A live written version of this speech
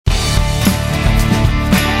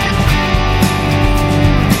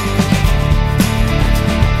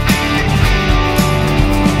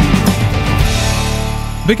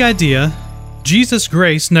Big idea. Jesus'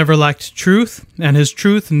 grace never lacked truth, and his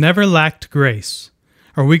truth never lacked grace.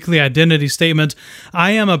 Our weekly identity statement,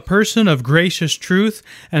 I am a person of gracious truth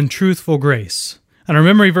and truthful grace. And our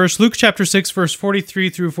memory verse, Luke chapter 6, verse 43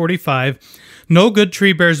 through 45, no good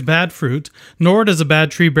tree bears bad fruit, nor does a bad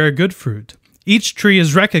tree bear good fruit. Each tree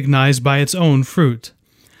is recognized by its own fruit.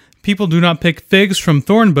 People do not pick figs from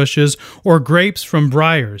thorn bushes or grapes from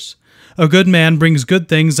briars. A good man brings good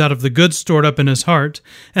things out of the good stored up in his heart,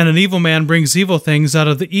 and an evil man brings evil things out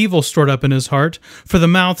of the evil stored up in his heart, for the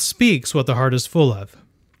mouth speaks what the heart is full of.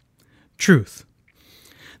 Truth.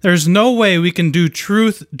 There's no way we can do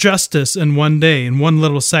truth justice in one day, in one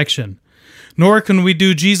little section. Nor can we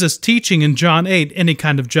do Jesus' teaching in John 8 any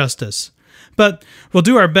kind of justice. But we'll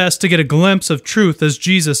do our best to get a glimpse of truth as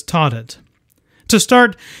Jesus taught it. To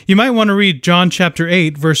start, you might want to read John chapter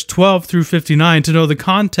 8, verse 12 through 59 to know the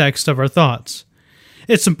context of our thoughts.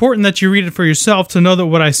 It's important that you read it for yourself to know that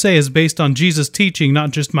what I say is based on Jesus' teaching,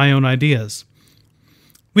 not just my own ideas.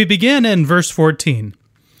 We begin in verse 14.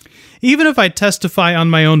 Even if I testify on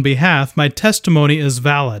my own behalf, my testimony is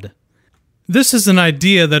valid. This is an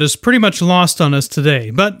idea that is pretty much lost on us today,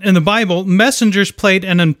 but in the Bible, messengers played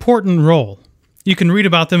an important role. You can read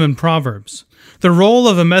about them in Proverbs. The role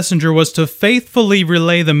of a messenger was to faithfully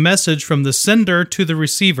relay the message from the sender to the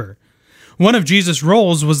receiver. One of Jesus'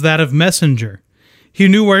 roles was that of messenger. He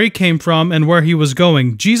knew where he came from and where he was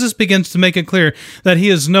going. Jesus begins to make it clear that he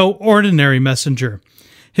is no ordinary messenger.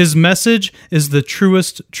 His message is the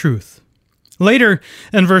truest truth. Later,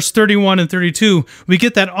 in verse 31 and 32, we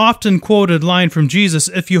get that often quoted line from Jesus,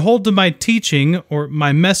 if you hold to my teaching, or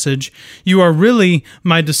my message, you are really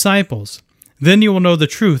my disciples. Then you will know the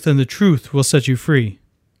truth, and the truth will set you free.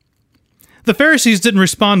 The Pharisees didn't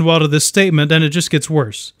respond well to this statement, and it just gets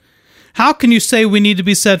worse. How can you say we need to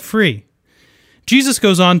be set free? Jesus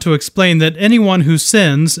goes on to explain that anyone who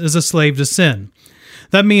sins is a slave to sin.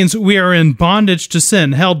 That means we are in bondage to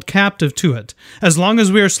sin, held captive to it. As long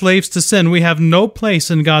as we are slaves to sin, we have no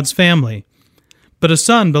place in God's family. But a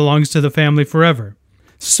son belongs to the family forever.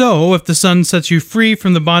 So, if the Son sets you free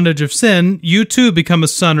from the bondage of sin, you too become a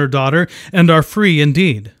son or daughter and are free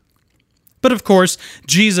indeed. But of course,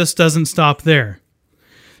 Jesus doesn't stop there.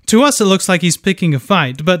 To us, it looks like he's picking a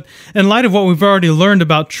fight, but in light of what we've already learned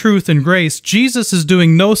about truth and grace, Jesus is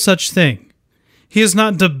doing no such thing. He is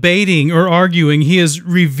not debating or arguing, he is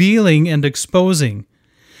revealing and exposing.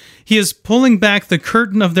 He is pulling back the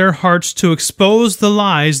curtain of their hearts to expose the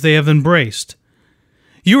lies they have embraced.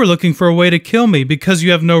 You are looking for a way to kill me because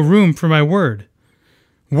you have no room for my word.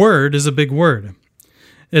 Word is a big word.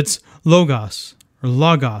 It's logos, or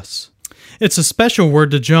logos. It's a special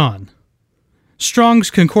word to John.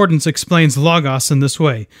 Strong's Concordance explains logos in this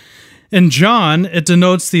way. In John, it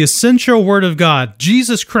denotes the essential word of God,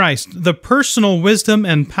 Jesus Christ, the personal wisdom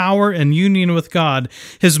and power and union with God,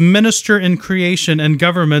 his minister in creation and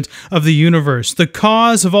government of the universe, the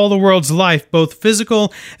cause of all the world's life, both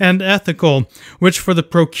physical and ethical, which for the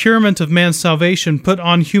procurement of man's salvation put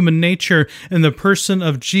on human nature in the person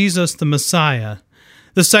of Jesus the Messiah,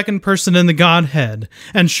 the second person in the Godhead,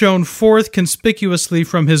 and shone forth conspicuously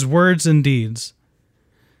from his words and deeds.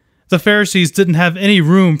 The Pharisees didn't have any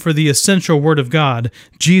room for the essential Word of God,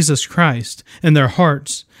 Jesus Christ, in their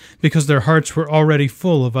hearts, because their hearts were already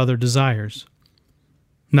full of other desires.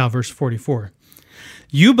 Now verse 44.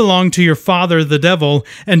 You belong to your father, the devil,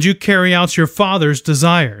 and you carry out your father's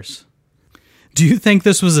desires. Do you think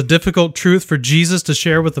this was a difficult truth for Jesus to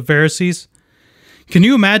share with the Pharisees? Can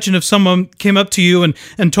you imagine if someone came up to you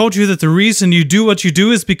and told you that the reason you do what you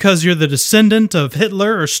do is because you're the descendant of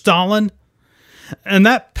Hitler or Stalin? And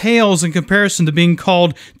that pales in comparison to being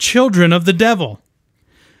called children of the devil.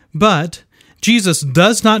 But Jesus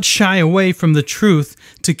does not shy away from the truth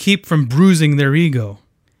to keep from bruising their ego.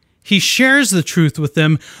 He shares the truth with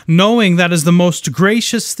them, knowing that is the most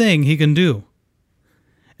gracious thing he can do.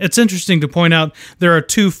 It's interesting to point out there are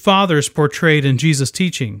two fathers portrayed in Jesus'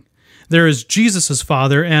 teaching. There is Jesus'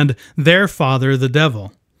 father and their father, the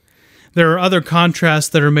devil. There are other contrasts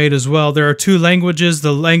that are made as well. There are two languages,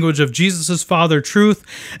 the language of Jesus' father, truth,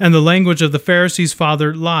 and the language of the Pharisees'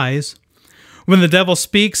 father, lies. When the devil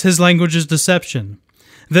speaks, his language is deception.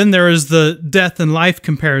 Then there is the death and life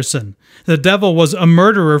comparison. The devil was a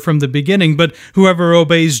murderer from the beginning, but whoever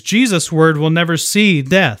obeys Jesus' word will never see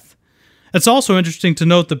death. It's also interesting to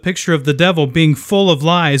note the picture of the devil being full of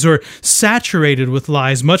lies or saturated with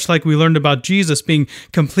lies, much like we learned about Jesus being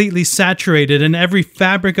completely saturated in every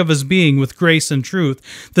fabric of his being with grace and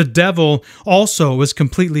truth. The devil also was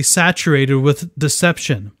completely saturated with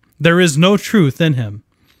deception. There is no truth in him.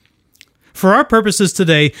 For our purposes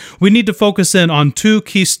today, we need to focus in on two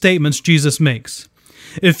key statements Jesus makes.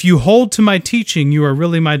 If you hold to my teaching, you are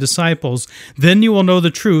really my disciples. Then you will know the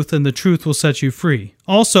truth, and the truth will set you free.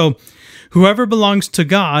 Also, whoever belongs to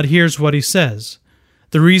God hears what he says.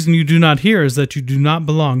 The reason you do not hear is that you do not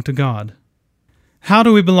belong to God. How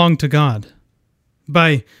do we belong to God?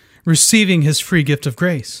 By receiving his free gift of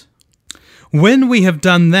grace. When we have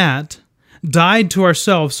done that, died to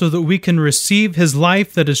ourselves so that we can receive his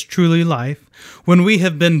life that is truly life, when we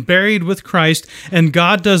have been buried with Christ and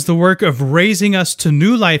God does the work of raising us to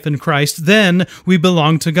new life in Christ, then we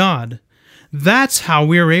belong to God. That's how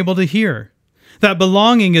we are able to hear. That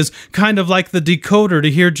belonging is kind of like the decoder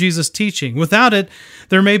to hear Jesus teaching. Without it,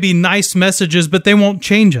 there may be nice messages, but they won't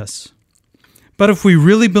change us. But if we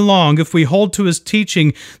really belong, if we hold to his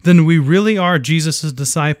teaching, then we really are Jesus'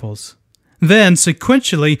 disciples. Then,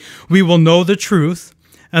 sequentially, we will know the truth,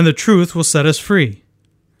 and the truth will set us free.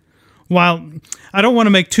 While I don't want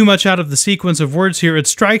to make too much out of the sequence of words here, it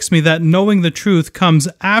strikes me that knowing the truth comes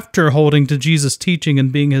after holding to Jesus' teaching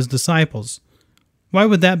and being his disciples. Why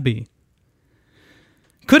would that be?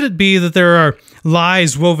 Could it be that there are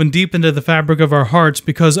lies woven deep into the fabric of our hearts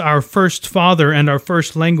because our first father and our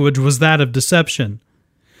first language was that of deception?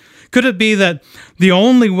 Could it be that the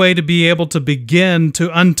only way to be able to begin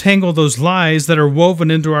to untangle those lies that are woven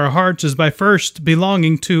into our hearts is by first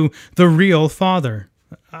belonging to the real Father?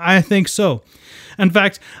 I think so. In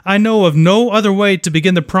fact, I know of no other way to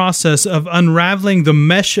begin the process of unraveling the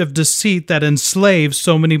mesh of deceit that enslaves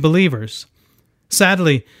so many believers.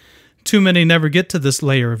 Sadly, too many never get to this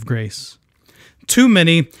layer of grace. Too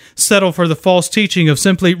many settle for the false teaching of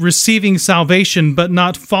simply receiving salvation but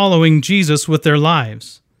not following Jesus with their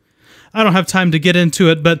lives. I don't have time to get into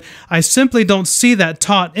it, but I simply don't see that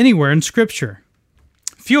taught anywhere in Scripture.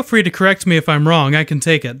 Feel free to correct me if I'm wrong, I can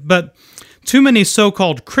take it. But too many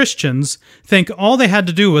so-called Christians think all they had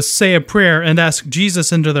to do was say a prayer and ask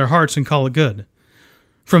Jesus into their hearts and call it good.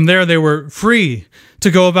 From there, they were free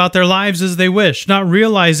to go about their lives as they wished, not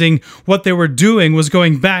realizing what they were doing was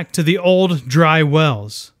going back to the old dry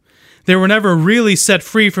wells. They were never really set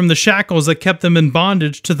free from the shackles that kept them in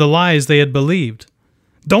bondage to the lies they had believed.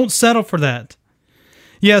 Don't settle for that.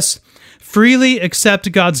 Yes, freely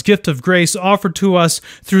accept God's gift of grace offered to us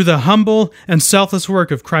through the humble and selfless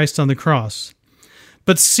work of Christ on the cross.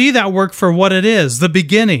 But see that work for what it is, the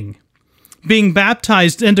beginning. Being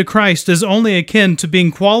baptized into Christ is only akin to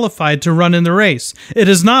being qualified to run in the race. It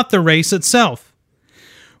is not the race itself.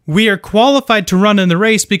 We are qualified to run in the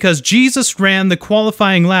race because Jesus ran the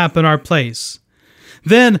qualifying lap in our place.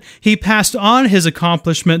 Then he passed on his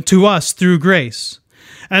accomplishment to us through grace.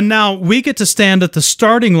 And now we get to stand at the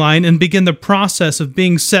starting line and begin the process of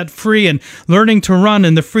being set free and learning to run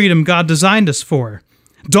in the freedom God designed us for.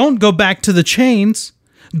 Don't go back to the chains.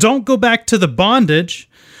 Don't go back to the bondage.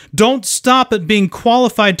 Don't stop at being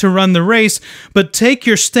qualified to run the race, but take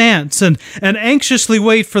your stance and anxiously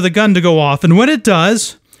wait for the gun to go off. And when it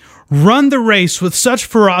does, run the race with such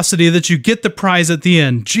ferocity that you get the prize at the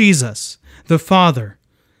end, Jesus, the Father,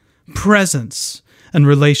 presence, and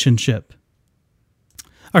relationship.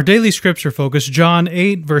 Our daily scripture focus, John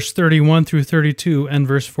 8, verse 31 through 32 and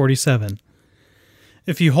verse 47.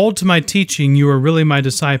 If you hold to my teaching, you are really my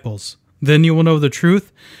disciples. Then you will know the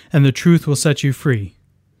truth, and the truth will set you free.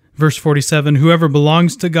 Verse 47, whoever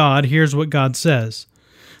belongs to God hears what God says.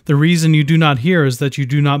 The reason you do not hear is that you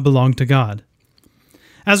do not belong to God.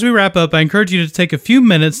 As we wrap up, I encourage you to take a few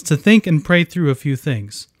minutes to think and pray through a few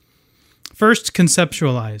things. First,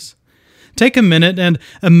 conceptualize. Take a minute and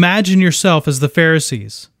imagine yourself as the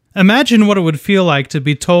Pharisees. Imagine what it would feel like to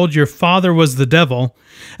be told your father was the devil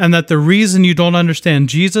and that the reason you don't understand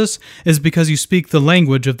Jesus is because you speak the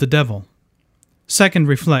language of the devil. Second,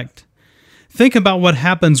 reflect. Think about what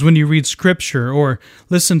happens when you read Scripture or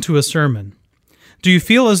listen to a sermon. Do you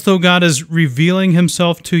feel as though God is revealing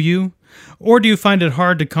himself to you, or do you find it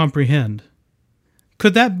hard to comprehend?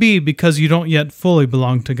 Could that be because you don't yet fully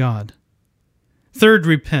belong to God? Third,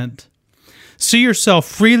 repent. See yourself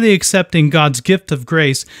freely accepting God's gift of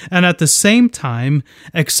grace and at the same time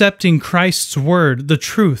accepting Christ's word, the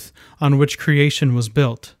truth on which creation was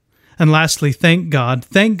built. And lastly, thank God.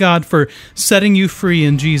 Thank God for setting you free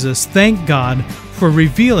in Jesus. Thank God for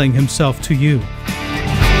revealing himself to you.